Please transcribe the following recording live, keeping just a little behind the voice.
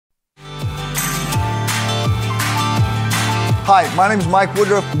Hi, my name is Mike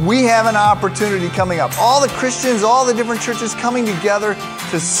Woodruff. We have an opportunity coming up. All the Christians, all the different churches coming together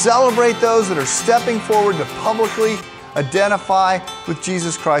to celebrate those that are stepping forward to publicly identify with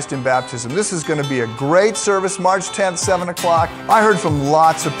Jesus Christ in baptism. This is going to be a great service, March 10th, 7 o'clock. I heard from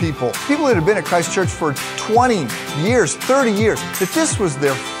lots of people that have been at Christ Church for 20 years, 30 years, that this was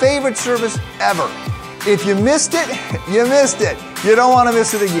their favorite service ever. If you missed it, you missed it. You don't want to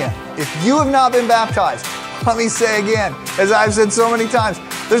miss it again. If you have not been baptized, let me say again, as I've said so many times,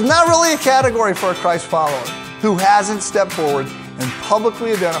 there's not really a category for a Christ follower who hasn't stepped forward and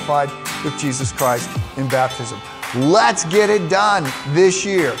publicly identified with Jesus Christ in baptism. Let's get it done this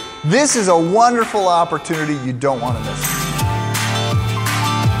year. This is a wonderful opportunity you don't want to miss.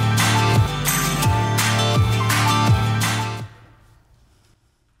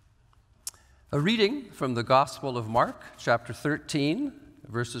 A reading from the Gospel of Mark, chapter 13,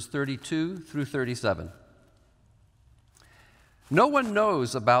 verses 32 through 37. No one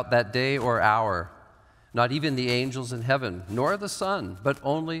knows about that day or hour, not even the angels in heaven, nor the Son, but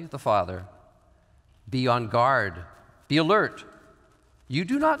only the Father. Be on guard, be alert. You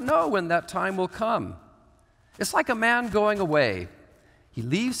do not know when that time will come. It's like a man going away. He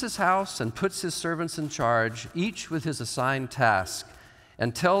leaves his house and puts his servants in charge, each with his assigned task,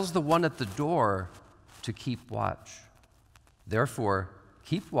 and tells the one at the door to keep watch. Therefore,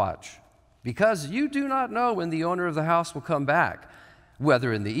 keep watch, because you do not know when the owner of the house will come back,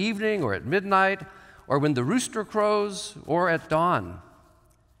 whether in the evening or at midnight, or when the rooster crows or at dawn.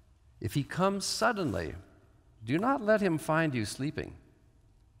 If he comes suddenly, do not let him find you sleeping.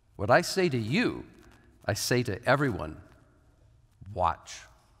 What I say to you, I say to everyone, watch.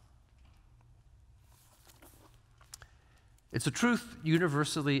 It's a truth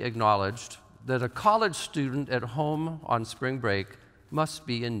universally acknowledged that a college student at home on spring break must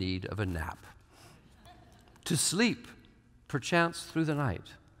be in need of a nap. To sleep, perchance through the night.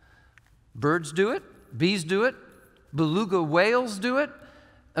 Birds do it, bees do it, beluga whales do it.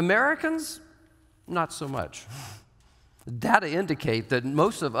 Americans, not so much. Data indicate that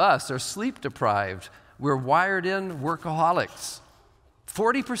most of us are sleep deprived. We're wired-in workaholics.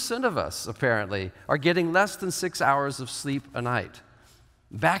 40% of us, apparently, are getting less than 6 hours of sleep a night.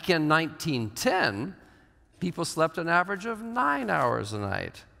 Back in 1910, people slept an average of 9 hours a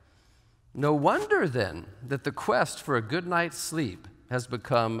night. No wonder, then, that the quest for a good night's sleep has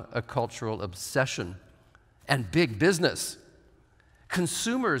become a cultural obsession and big business.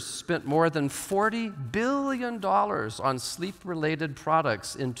 Consumers spent more than $40 billion on sleep-related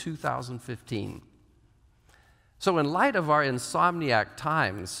products in 2015. So in light of our insomniac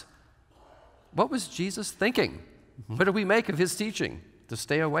times, what was Jesus thinking? What do we make of his teaching? To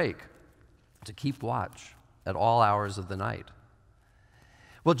stay awake, to keep watch at all hours of the night.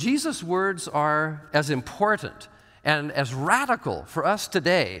 Well, Jesus' words are as important and as radical for us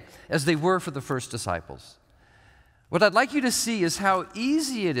today as they were for the first disciples. What I'd like you to see is how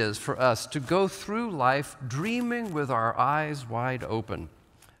easy it is for us to go through life dreaming with our eyes wide open,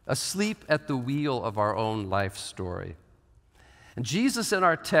 asleep at the wheel of our own life story. And Jesus in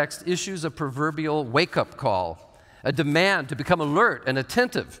our text issues a proverbial wake-up call, a demand to become alert and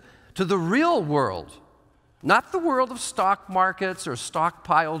attentive to the real world, not the world of stock markets or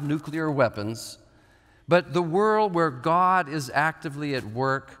stockpiled nuclear weapons, but the world where God is actively at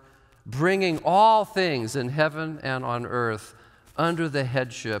work, bringing all things in heaven and on earth under the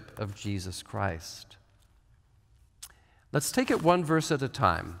headship of Jesus Christ. Let's take it one verse at a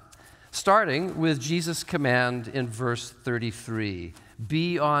time, starting with Jesus' command in verse 33,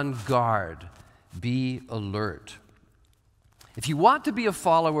 be on guard, be alert. If you want to be a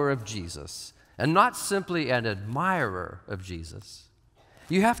follower of Jesus, and not simply an admirer of Jesus,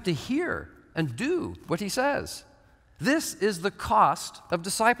 you have to hear and do what he says. This is the cost of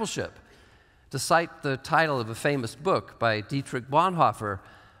discipleship. To cite the title of a famous book by Dietrich Bonhoeffer,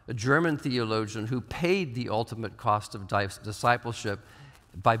 a German theologian who paid the ultimate cost of discipleship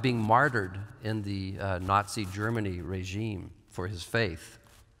by being martyred in the Nazi Germany regime for his faith.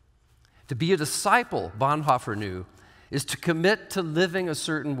 To be a disciple, Bonhoeffer knew, is to commit to living a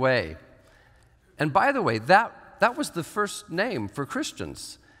certain way. And by the way, that was the first name for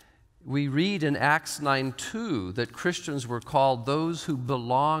Christians. We read in Acts 9:2 that Christians were called those who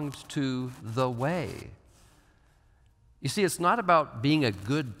belonged to the way. You see, it's not about being a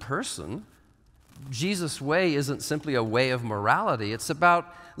good person. Jesus' way isn't simply a way of morality. It's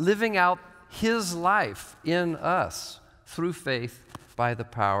about living out his life in us through faith by the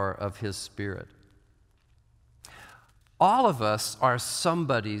power of his Spirit. All of us are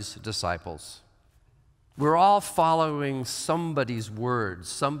somebody's disciples. We're all following somebody's words,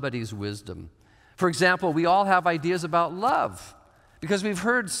 somebody's wisdom. For example, we all have ideas about love because we've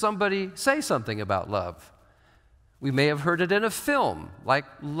heard somebody say something about love. We may have heard it in a film like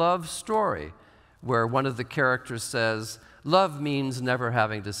Love Story, where one of the characters says, "Love means never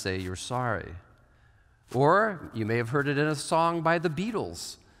having to say you're sorry." Or you may have heard it in a song by the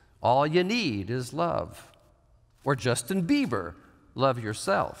Beatles, "All you need is love." Or Justin Bieber, "Love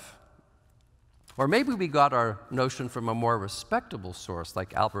yourself." Or maybe we got our notion from a more respectable source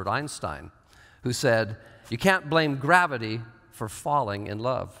like Albert Einstein, who said, "You can't blame gravity for falling in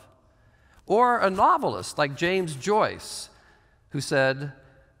love." Or a novelist like James Joyce, who said,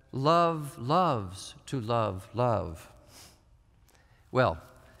 "Love loves to love love." Well,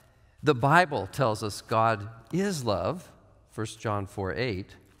 the Bible tells us God is love, 1 John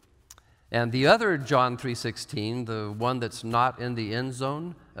 4:8. And the other John 3:16, the one that's not in the end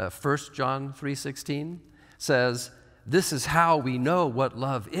zone, 1 John 3:16, says, "This is how we know what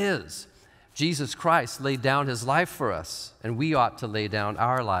love is. Jesus Christ laid down his life for us, and we ought to lay down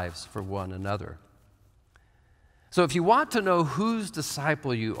our lives for one another." So if you want to know whose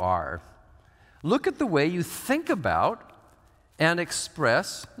disciple you are, look at the way you think about and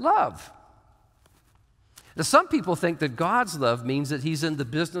express love. Now, some people think that God's love means that he's in the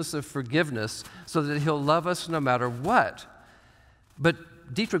business of forgiveness so that he'll love us no matter what.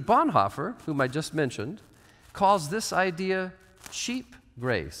 But Dietrich Bonhoeffer, whom I just mentioned, calls this idea cheap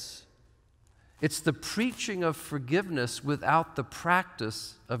grace. It's the preaching of forgiveness without the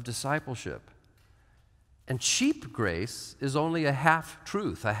practice of discipleship. And cheap grace is only a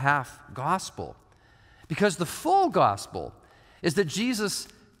half-truth, a half-gospel. Because the full gospel is that Jesus,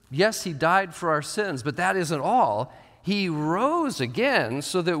 yes, he died for our sins, but that isn't all. He rose again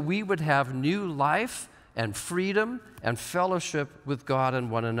so that we would have new life and freedom and fellowship with God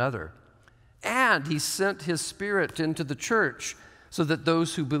and one another. And he sent his Spirit into the church so that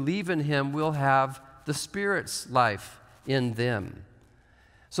those who believe in him will have the Spirit's life in them.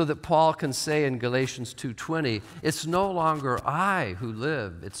 So that Paul can say in Galatians 2:20, "It's no longer I who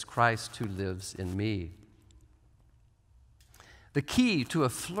live, it's Christ who lives in me." The key to a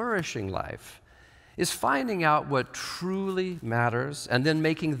flourishing life is finding out what truly matters and then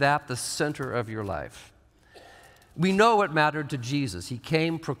making that the center of your life. We know what mattered to Jesus. He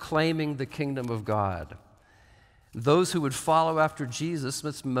came proclaiming the kingdom of God. Those who would follow after Jesus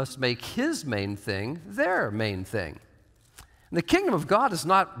must make his main thing their main thing. And the kingdom of God is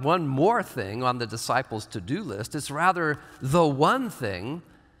not one more thing on the disciples' to-do list. It's rather the one thing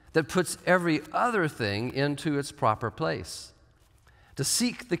that puts every other thing into its proper place. To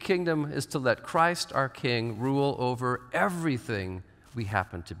seek the kingdom is to let Christ, our King, rule over everything we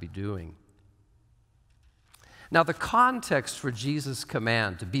happen to be doing. Now, the context for Jesus'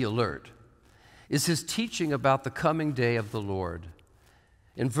 command to be alert is his teaching about the coming day of the Lord.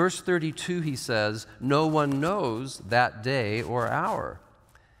 In verse 32, he says, "No one knows that day or hour."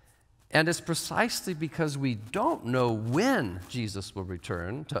 And it's precisely because we don't know when Jesus will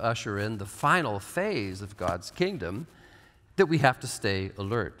return to usher in the final phase of God's kingdom that we have to stay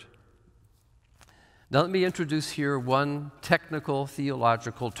alert. Now, let me introduce here one technical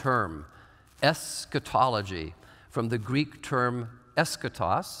theological term, eschatology, from the Greek term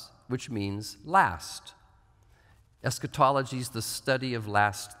eschatos, which means last. Eschatology is the study of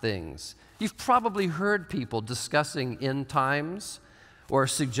last things. You've probably heard people discussing end times or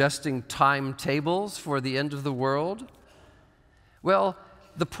suggesting timetables for the end of the world. Well,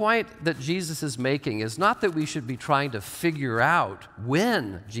 the point that Jesus is making is not that we should be trying to figure out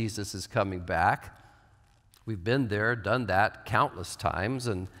when Jesus is coming back. We've been there, done that countless times,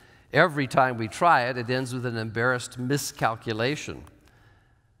 and every time we try it, it ends with an embarrassed miscalculation.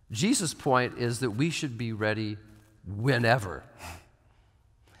 Jesus' point is that we should be ready whenever.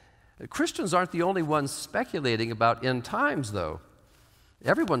 Christians aren't the only ones speculating about end times, though.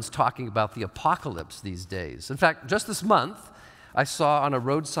 Everyone's talking about the apocalypse these days. In fact, just this month, I saw on a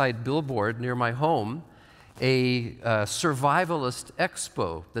roadside billboard near my home a survivalist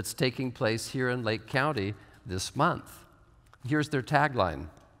expo that's taking place here in Lake County this month. Here's their tagline: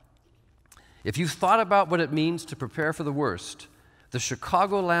 "If you've thought about what it means to prepare for the worst, the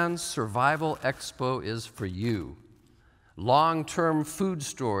Chicagoland Survival Expo is for you. Long-term food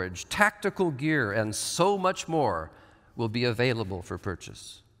storage, tactical gear, and so much more will be available for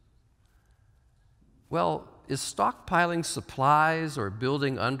purchase." Well, is stockpiling supplies or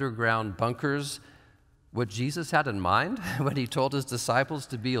building underground bunkers what Jesus had in mind when he told his disciples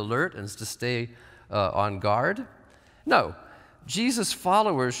to be alert and to stay on guard? No. Jesus'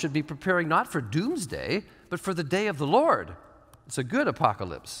 followers should be preparing not for doomsday, but for the day of the Lord. It's a good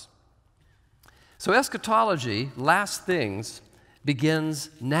apocalypse. So eschatology, last things, begins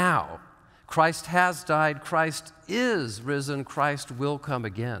now. Christ has died, Christ is risen, Christ will come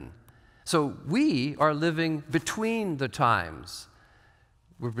again. So we are living between the times.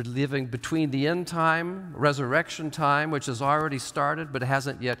 We're living between the end time, resurrection time, which has already started but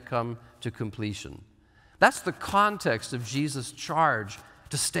hasn't yet come to completion. That's the context of Jesus' charge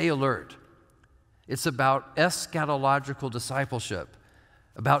to stay alert. It's about eschatological discipleship,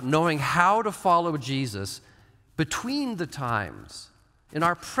 about knowing how to follow Jesus between the times, in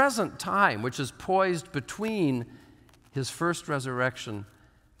our present time, which is poised between his first resurrection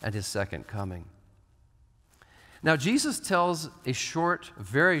and his second coming. Now, Jesus tells a short,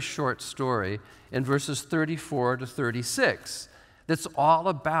 very short story in verses 34 to 36 that's all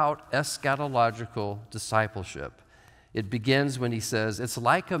about eschatological discipleship. It begins when he says, "It's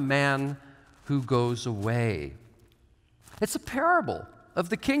like a man who goes away." It's a parable of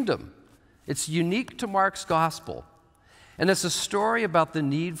the kingdom. It's unique to Mark's gospel. And it's a story about the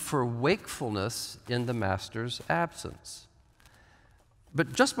need for wakefulness in the master's absence.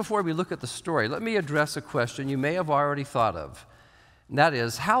 But just before we look at the story, let me address a question you may have already thought of. And that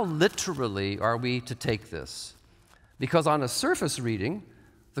is, how literally are we to take this? Because on a surface reading,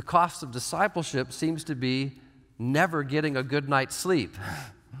 the cost of discipleship seems to be never getting a good night's sleep.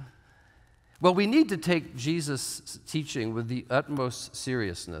 Well, we need to take Jesus' teaching with the utmost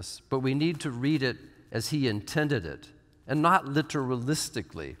seriousness, but we need to read it as he intended it, and not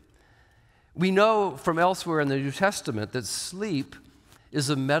literalistically. We know from elsewhere in the New Testament that sleep is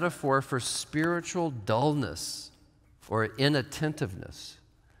a metaphor for spiritual dullness or inattentiveness.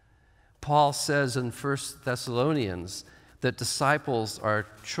 Paul says in 1 Thessalonians that disciples are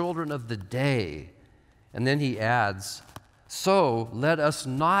children of the day, and then he adds, "So let us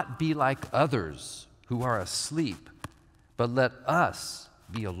not be like others who are asleep, but let us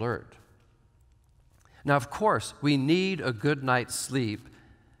be alert." Now, of course, we need a good night's sleep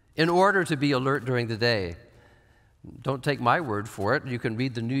in order to be alert during the day. Don't take my word for it. You can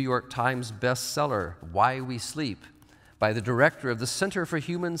read the New York Times bestseller, Why We Sleep, by the director of the Center for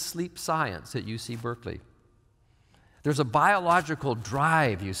Human Sleep Science at UC Berkeley. There's a biological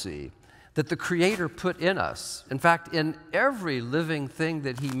drive, you see, that the Creator put in us. In fact, in every living thing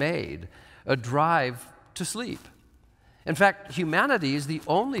that he made, a drive to sleep. In fact, humanity is the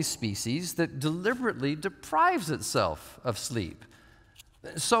only species that deliberately deprives itself of sleep.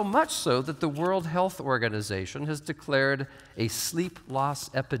 So much so that the World Health Organization has declared a sleep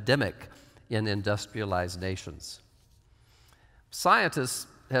loss epidemic in industrialized nations. Scientists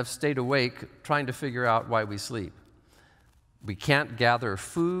have stayed awake trying to figure out why we sleep. We can't gather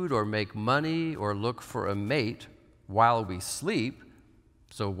food or make money or look for a mate while we sleep,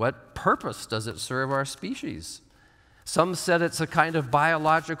 so what purpose does it serve our species? Some said it's a kind of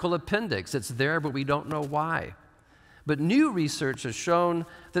biological appendix. It's there, but we don't know why. But new research has shown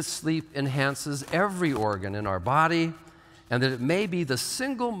that sleep enhances every organ in our body, and that it may be the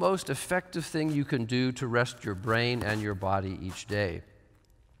single most effective thing you can do to rest your brain and your body each day.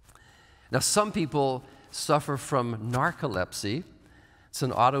 Now, some people suffer from narcolepsy. It's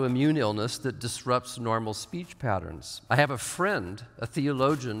an autoimmune illness that disrupts normal speech patterns. I have a friend, a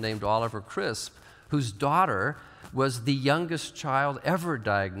theologian named Oliver Crisp, whose daughter was the youngest child ever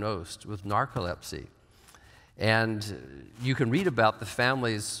diagnosed with narcolepsy. And you can read about the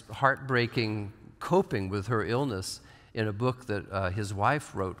family's heartbreaking coping with her illness in a book that his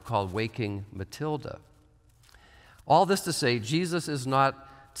wife wrote called Waking Matilda. All this to say, Jesus is not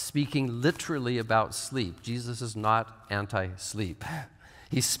speaking literally about sleep. Jesus is not anti-sleep.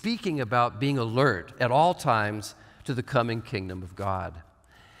 He's speaking about being alert at all times to the coming kingdom of God.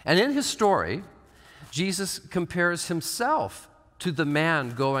 And in his story, Jesus compares himself to the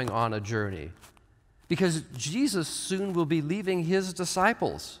man going on a journey, because Jesus soon will be leaving his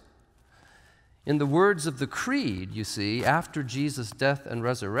disciples. In the words of the Creed, you see, after Jesus' death and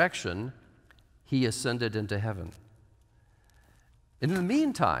resurrection, he ascended into heaven. In the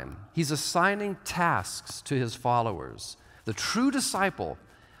meantime, he's assigning tasks to his followers. The true disciple,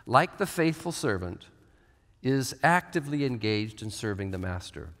 like the faithful servant, is actively engaged in serving the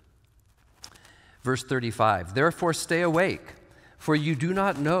master. Verse 35, "Therefore stay awake, for you do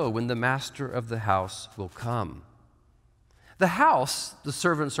not know when the master of the house will come." The house the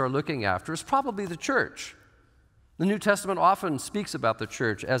servants are looking after is probably the church. The New Testament often speaks about the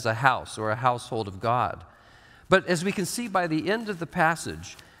church as a house or a household of God. But as we can see by the end of the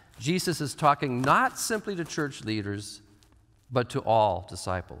passage, Jesus is talking not simply to church leaders, but to all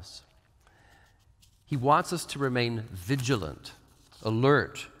disciples. He wants us to remain vigilant,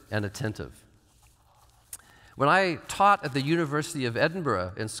 alert, and attentive. When I taught at the University of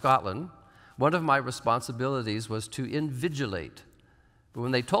Edinburgh in Scotland, one of my responsibilities was to invigilate, But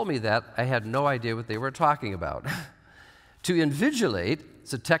when they told me that, I had no idea what they were talking about. To invigilate,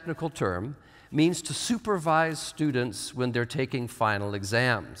 it's a technical term, means to supervise students when they're taking final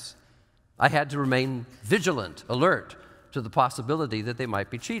exams. I had to remain vigilant, alert to the possibility that they might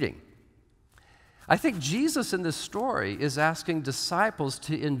be cheating. I think Jesus in this story is asking disciples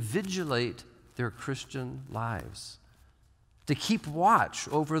to invigilate their Christian lives, to keep watch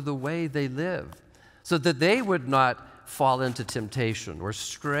over the way they live, so that they would not fall into temptation or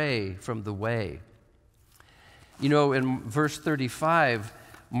stray from the way. You know, in verse 35,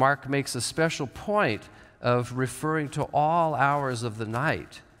 Mark makes a special point of referring to all hours of the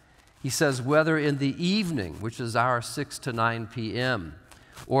night. He says, whether in the evening, which is our 6 to 9 p.m.,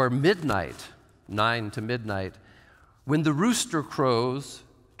 or midnight, 9 to midnight, when the rooster crows,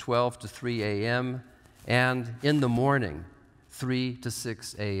 12 to 3 a.m., and in the morning, 3 to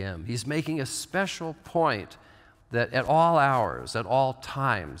 6 a.m. He's making a special point that at all hours, at all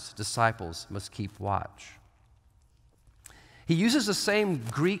times, disciples must keep watch. He uses the same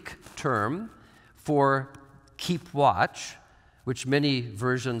Greek term for keep watch, which many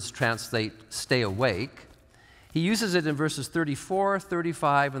versions translate stay awake. He uses it in verses 34,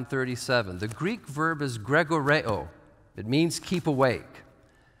 35, and 37. The Greek verb is gregoreo. It means keep awake.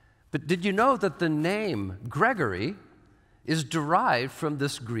 But did you know that the name Gregory is derived from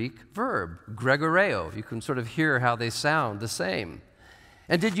this Greek verb, gregoreo? You can sort of hear how they sound the same.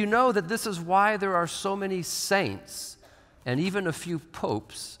 And did you know that this is why there are so many saints and even a few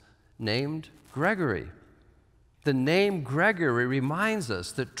popes named Gregory? The name Gregory reminds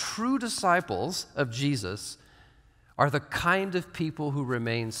us that true disciples of Jesus are the kind of people who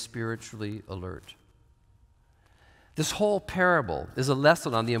remain spiritually alert. This whole parable is a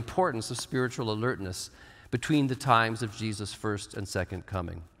lesson on the importance of spiritual alertness between the times of Jesus' first and second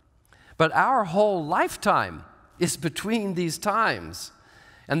coming. But our whole lifetime is between these times.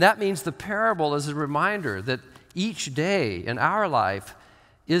 And that means the parable is a reminder that each day in our life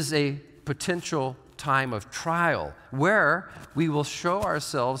is a potential time of trial where we will show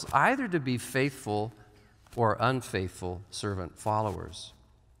ourselves either to be faithful or unfaithful servant followers.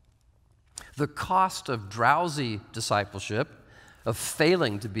 The cost of drowsy discipleship, of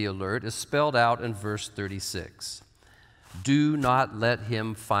failing to be alert, is spelled out in verse 36. Do not let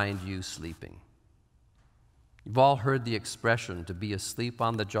him find you sleeping. You've all heard the expression to be asleep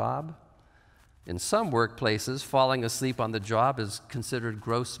on the job. In some workplaces, falling asleep on the job is considered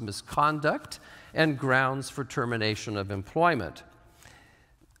gross misconduct and grounds for termination of employment.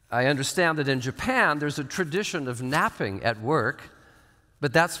 I understand that in Japan, there's a tradition of napping at work,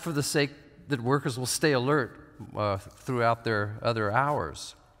 but that's for the sake that workers will stay alert throughout their other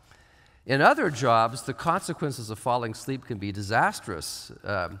hours. In other jobs, the consequences of falling asleep can be disastrous.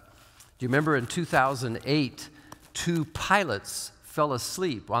 Do you remember in 2008, 2 pilots fell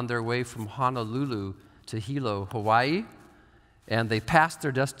asleep on their way from Honolulu to Hilo, Hawaii, and they passed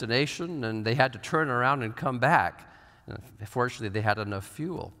their destination and they had to turn around and come back. Fortunately, they had enough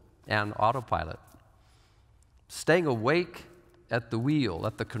fuel and autopilot. Staying awake at the wheel,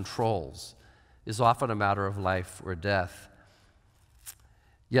 at the controls, is often a matter of life or death.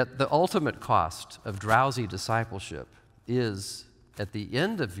 Yet the ultimate cost of drowsy discipleship is, at the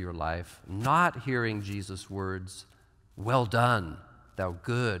end of your life, not hearing Jesus' words, "Well done, thou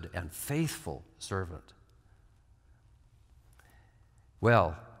good and faithful servant."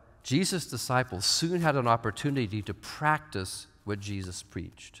 Well, Jesus' disciples soon had an opportunity to practice what Jesus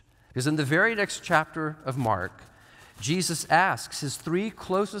preached. Because in the very next chapter of Mark, Jesus asks his 3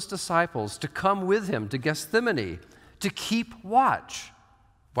 closest disciples to come with him to Gethsemane to keep watch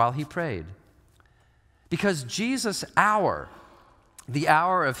while he prayed. Because Jesus' hour, the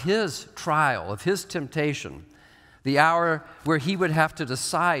hour of his trial, of his temptation, the hour where he would have to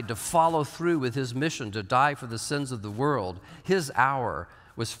decide to follow through with his mission to die for the sins of the world, his hour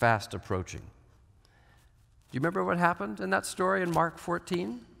was fast approaching. Do you remember what happened in that story in Mark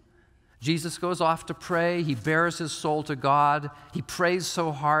 14? Jesus goes off to pray. He bears his soul to God. He prays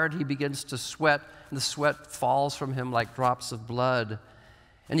so hard he begins to sweat, and the sweat falls from him like drops of blood.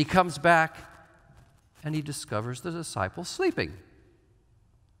 And he comes back, and he discovers the disciples sleeping.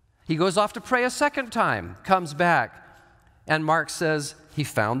 He goes off to pray a second time, comes back, and Mark says he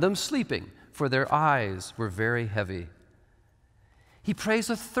found them sleeping, for their eyes were very heavy. He prays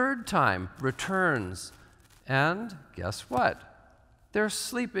a third time, returns, and guess what? They're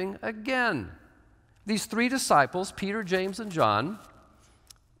sleeping again. These 3 disciples, Peter, James, and John,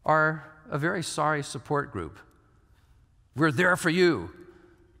 are a very sorry support group. We're there for you.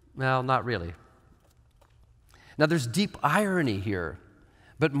 Well, not really. Now, there's deep irony here,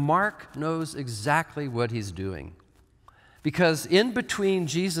 but Mark knows exactly what he's doing. Because in between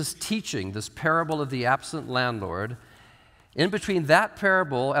Jesus teaching this parable of the absent landlord, in between that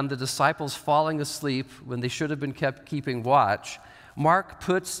parable and the disciples falling asleep when they should have been keeping watch, Mark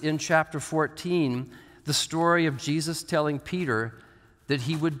puts in chapter 14 the story of Jesus telling Peter that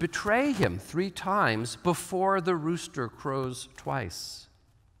he would betray him 3 times before the rooster crows twice.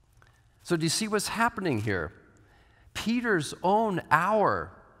 So do you see what's happening here? Peter's own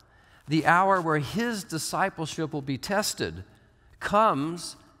hour, the hour where his discipleship will be tested,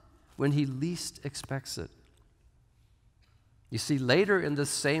 comes when he least expects it. You see, later in this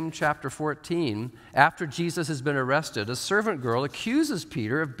same chapter 14, after Jesus has been arrested, a servant girl accuses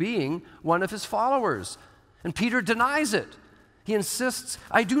Peter of being one of his followers, and Peter denies it. He insists,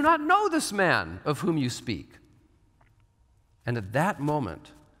 "I do not know this man of whom you speak." And at that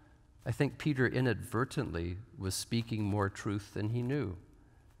moment, I think Peter inadvertently was speaking more truth than he knew,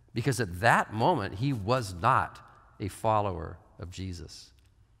 because at that moment, he was not a follower of Jesus.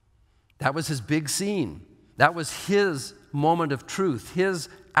 That was his big scene. That was his moment of truth, his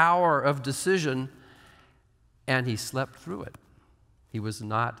hour of decision, and he slept through it. He was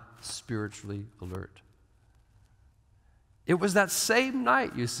not spiritually alert. It was that same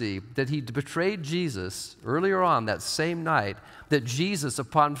night, you see, that he betrayed Jesus, earlier on that same night, that Jesus,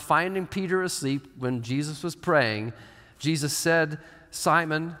 upon finding Peter asleep when Jesus was praying, Jesus said,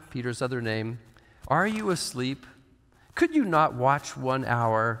 "Simon," Peter's other name, "are you asleep? Could you not watch 1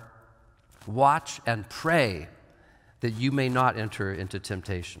 hour? Watch and pray that you may not enter into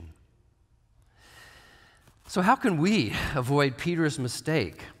temptation." So how can we avoid Peter's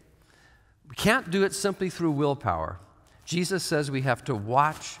mistake? We can't do it simply through willpower. Jesus says we have to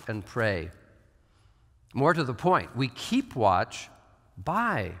watch and pray. More to the point, we keep watch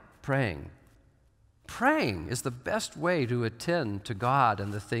by praying. Praying is the best way to attend to God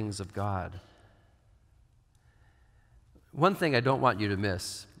and the things of God. One thing I don't want you to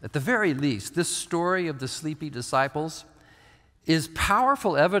miss, at the very least, this story of the sleepy disciples is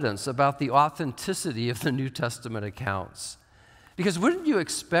powerful evidence about the authenticity of the New Testament accounts. Because wouldn't you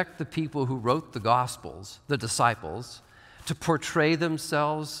expect the people who wrote the Gospels, the disciples, to portray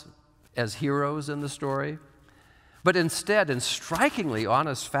themselves as heroes in the story? But instead, in strikingly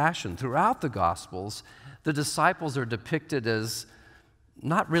honest fashion, throughout the Gospels, the disciples are depicted as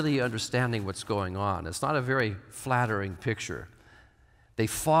not really understanding what's going on. It's not a very flattering picture. They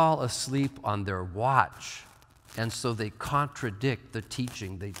fall asleep on their watch, and so they contradict the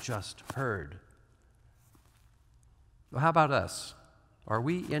teaching they just heard. Well, how about us? Are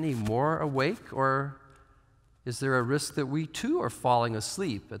we any more awake, or is there a risk that we too are falling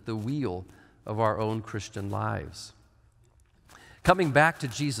asleep at the wheel of our own Christian lives? Coming back to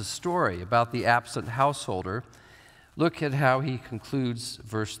Jesus' story about the absent householder, look at how he concludes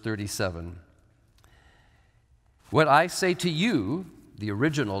verse 37. "What I say to you," the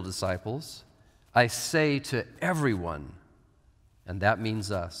original disciples, "I say to everyone," and that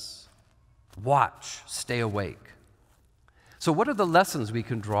means us. Watch, stay awake. So what are the lessons we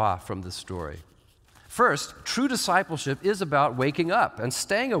can draw from this story? First, true discipleship is about waking up and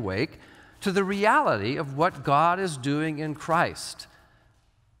staying awake to the reality of what God is doing in Christ.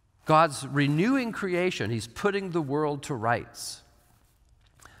 God's renewing creation. He's putting the world to rights.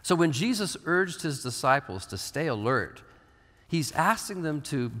 So when Jesus urged his disciples to stay alert, he's asking them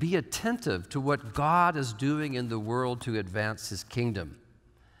to be attentive to what God is doing in the world to advance his kingdom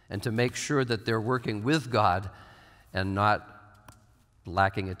and to make sure that they're working with God and not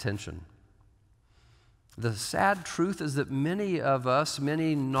lacking attention. The sad truth is that many of us,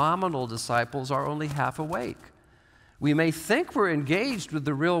 many nominal disciples, are only half awake. We may think we're engaged with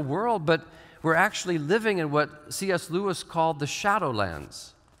the real world, but we're actually living in what C.S. Lewis called the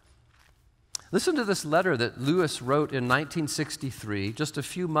shadowlands. Listen to this letter that Lewis wrote in 1963, just a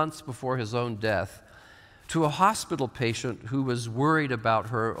few months before his own death, to a hospital patient who was worried about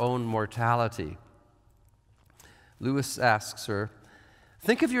her own mortality. Lewis asks her,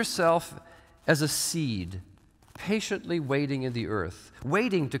 "Think of yourself as a seed patiently waiting in the earth,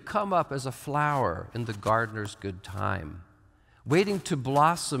 waiting to come up as a flower in the gardener's good time, waiting to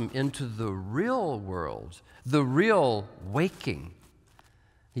blossom into the real world, the real waking."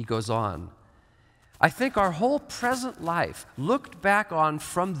 He goes on, "I think our whole present life, looked back on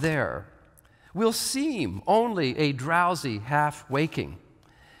from there, will seem only a drowsy half-waking.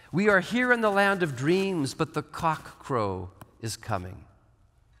 We are here in the land of dreams, but the cock-crow is coming."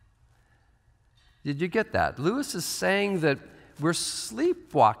 Did you get that? Lewis is saying that we're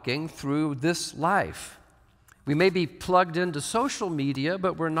sleepwalking through this life. We may be plugged into social media,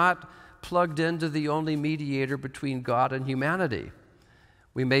 but we're not plugged into the only mediator between God and humanity.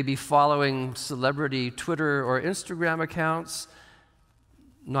 We may be following celebrity Twitter or Instagram accounts,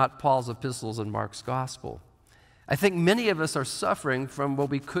 not Paul's epistles and Mark's gospel. I think many of us are suffering from what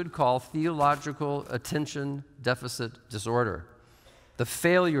we could call theological attention deficit disorder, the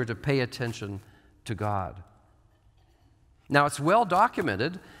failure to pay attention to God. Now, it's well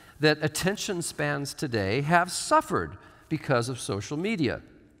documented that attention spans today have suffered because of social media.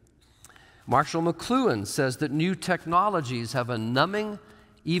 Marshall McLuhan says that new technologies have a numbing,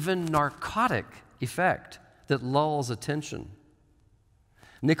 even narcotic effect that lulls attention.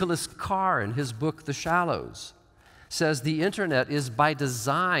 Nicholas Carr, in his book, The Shallows, says the internet is by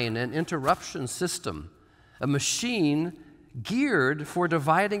design an interruption system, a machine geared for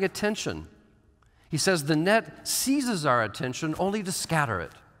dividing attention. He says the net seizes our attention only to scatter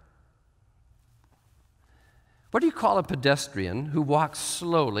it. What do you call a pedestrian who walks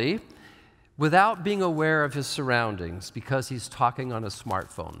slowly without being aware of his surroundings because he's talking on a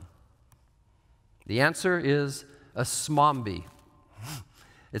smartphone? The answer is a smombie.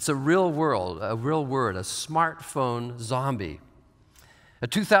 It's a real word, a smartphone zombie. A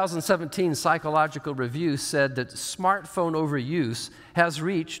 2017 psychological review said that smartphone overuse has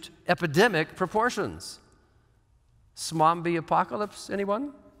reached epidemic proportions. Smombie apocalypse,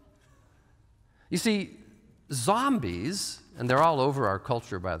 anyone? You see, zombies, and they're all over our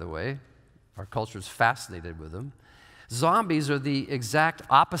culture, by the way. Our culture's fascinated with them. Zombies are the exact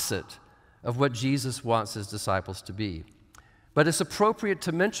opposite of what Jesus wants his disciples to be. But it's appropriate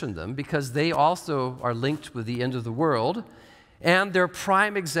to mention them because they also are linked with the end of the world, and they're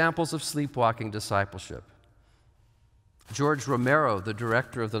prime examples of sleepwalking discipleship. George Romero, the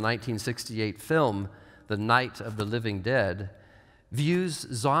director of the 1968 film The Night of the Living Dead, views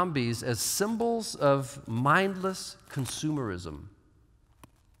zombies as symbols of mindless consumerism.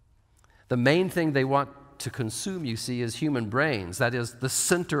 The main thing they want to consume, you see, is human brains. That is the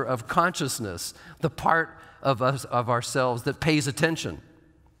center of consciousness, the part of ourselves that pays attention.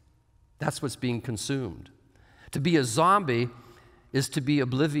 That's what's being consumed. To be a zombie is to be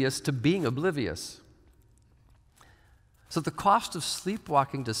oblivious to being oblivious. So the cost of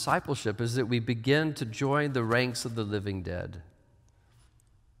sleepwalking discipleship is that we begin to join the ranks of the living dead.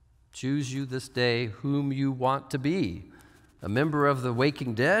 Choose you this day whom you want to be, a member of the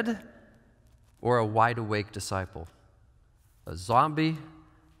waking dead or a wide-awake disciple, a zombie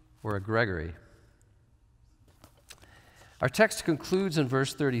or a Gregory. Our text concludes in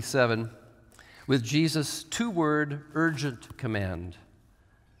verse 37 with Jesus' two-word urgent command: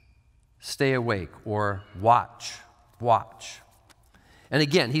 stay awake, or watch, watch. And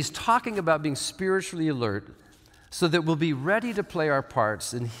again, he's talking about being spiritually alert so that we'll be ready to play our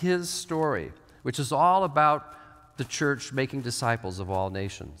parts in his story, which is all about the church making disciples of all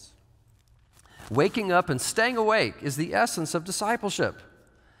nations. Waking up and staying awake is the essence of discipleship.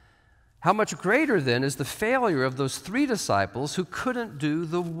 How much greater, then, is the failure of those three disciples who couldn't do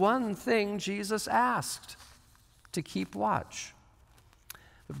the one thing Jesus asked: to keep watch?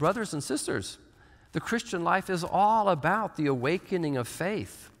 But brothers and sisters, the Christian life is all about the awakening of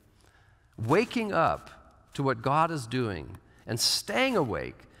faith. Waking up to what God is doing and staying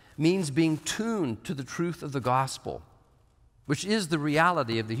awake means being tuned to the truth of the gospel, which is the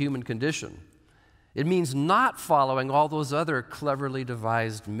reality of the human condition. It means not following all those other cleverly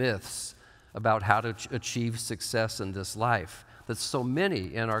devised myths about how to achieve success in this life that so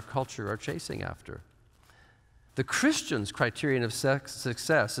many in our culture are chasing after. The Christian's criterion of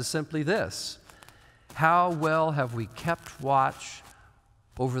success is simply this: how well have we kept watch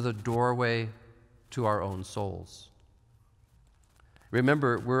over the doorway to our own souls?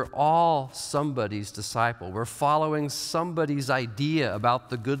 Remember, we're all somebody's disciple. We're following somebody's idea about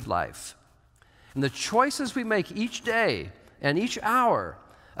the good life. And the choices we make each day and each hour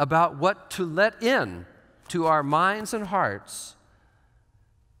about what to let in to our minds and hearts,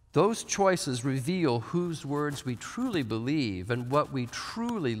 those choices reveal whose words we truly believe and what we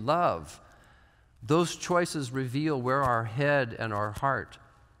truly love. Those choices reveal where our head and our heart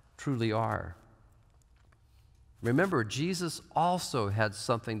truly are. Remember, Jesus also had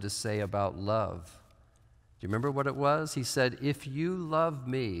something to say about love. Do you remember what it was? He said, "If you love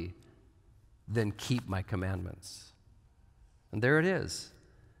me, then keep my commandments." And there it is.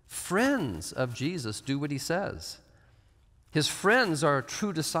 Friends of Jesus do what he says. His friends are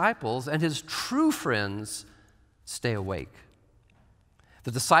true disciples, and his true friends stay awake.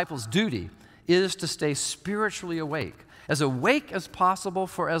 The disciples' duty is to stay spiritually awake as possible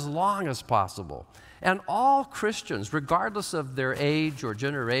for as long as possible. And all Christians, regardless of their age or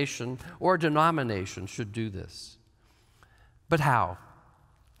generation or denomination, should do this. But how?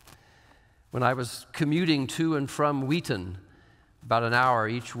 When I was commuting to and from Wheaton about an hour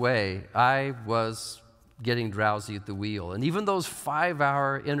each way, I was getting drowsy at the wheel. And even those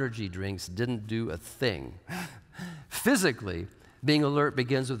 5-hour energy drinks didn't do a thing. Physically, being alert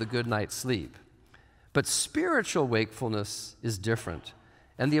begins with a good night's sleep. But spiritual wakefulness is different.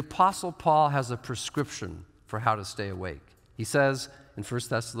 And the Apostle Paul has a prescription for how to stay awake. He says in 1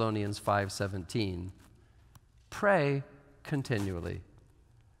 Thessalonians 5:17, pray continually.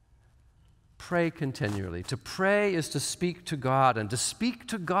 Pray continually. To pray is to speak to God, and to speak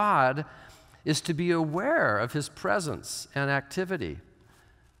to God is to be aware of His presence and activity.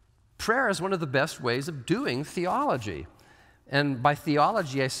 Prayer is one of the best ways of doing theology. And by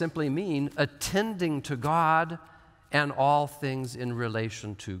theology, I simply mean attending to God and all things in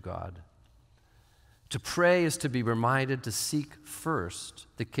relation to God. To pray is to be reminded to seek first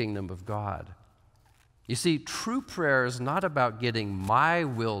the kingdom of God. You see, true prayer is not about getting my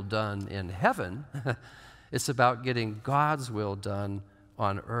will done in heaven. It's about getting God's will done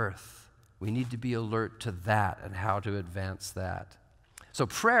on earth. We need to be alert to that and how to advance that. So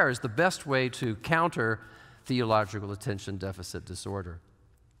prayer is the best way to counter theological attention deficit disorder.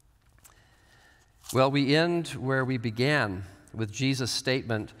 Well, we end where we began, with Jesus'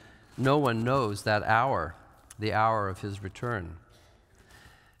 statement, no one knows that hour, the hour of His return.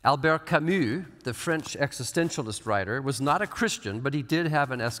 Albert Camus, the French existentialist writer, was not a Christian, but he did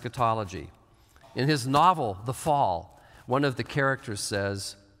have an eschatology. In his novel, The Fall, one of the characters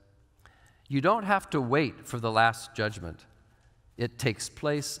says, "You don't have to wait for the last judgment. It takes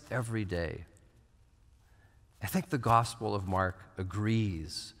place every day." I think the Gospel of Mark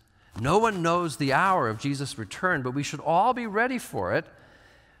agrees. No one knows the hour of Jesus' return, but we should all be ready for it,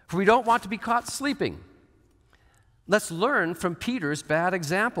 for we don't want to be caught sleeping. Let's learn from Peter's bad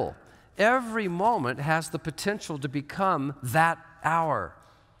example. Every moment has the potential to become that hour,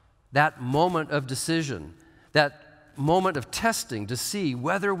 that moment of decision, that moment of testing to see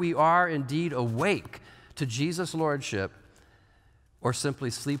whether we are indeed awake to Jesus' lordship or simply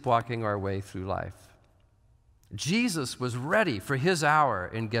sleepwalking our way through life. Jesus was ready for His hour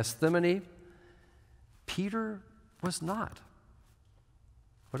in Gethsemane. Peter was not.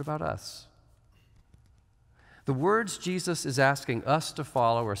 What about us? The words Jesus is asking us to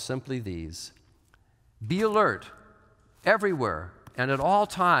follow are simply these: be alert everywhere and at all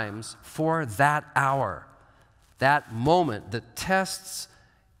times for that hour, that moment that tests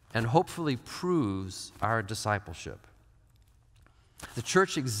and hopefully proves our discipleship. The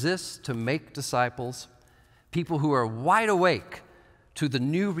church exists to make disciples, people who are wide awake to the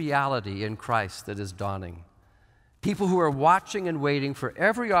new reality in Christ that is dawning. People who are watching and waiting for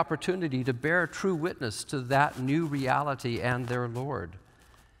every opportunity to bear true witness to that new reality and their Lord.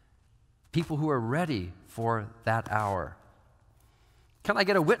 People who are ready for that hour. Can I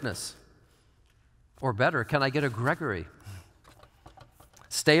get a witness? Or better, can I get a Gregory?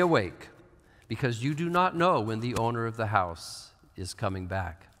 Stay awake, because you do not know when the owner of the house is coming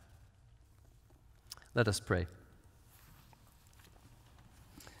back. Let us pray.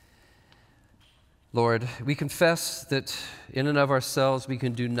 Lord, we confess that in and of ourselves we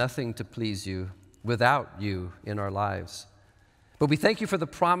can do nothing to please You without You in our lives. But we thank You for the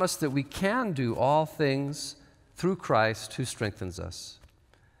promise that we can do all things through Christ who strengthens us.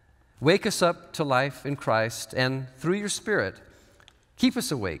 Wake us up to life in Christ, and through Your Spirit, keep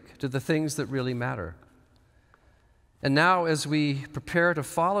us awake to the things that really matter. And now, as we prepare to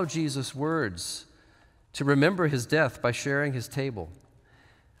follow Jesus' words, to remember His death by sharing His table,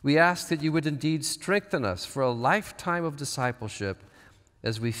 we ask that You would indeed strengthen us for a lifetime of discipleship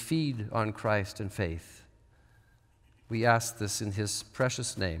as we feed on Christ in faith. We ask this in His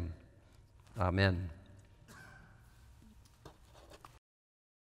precious name. Amen.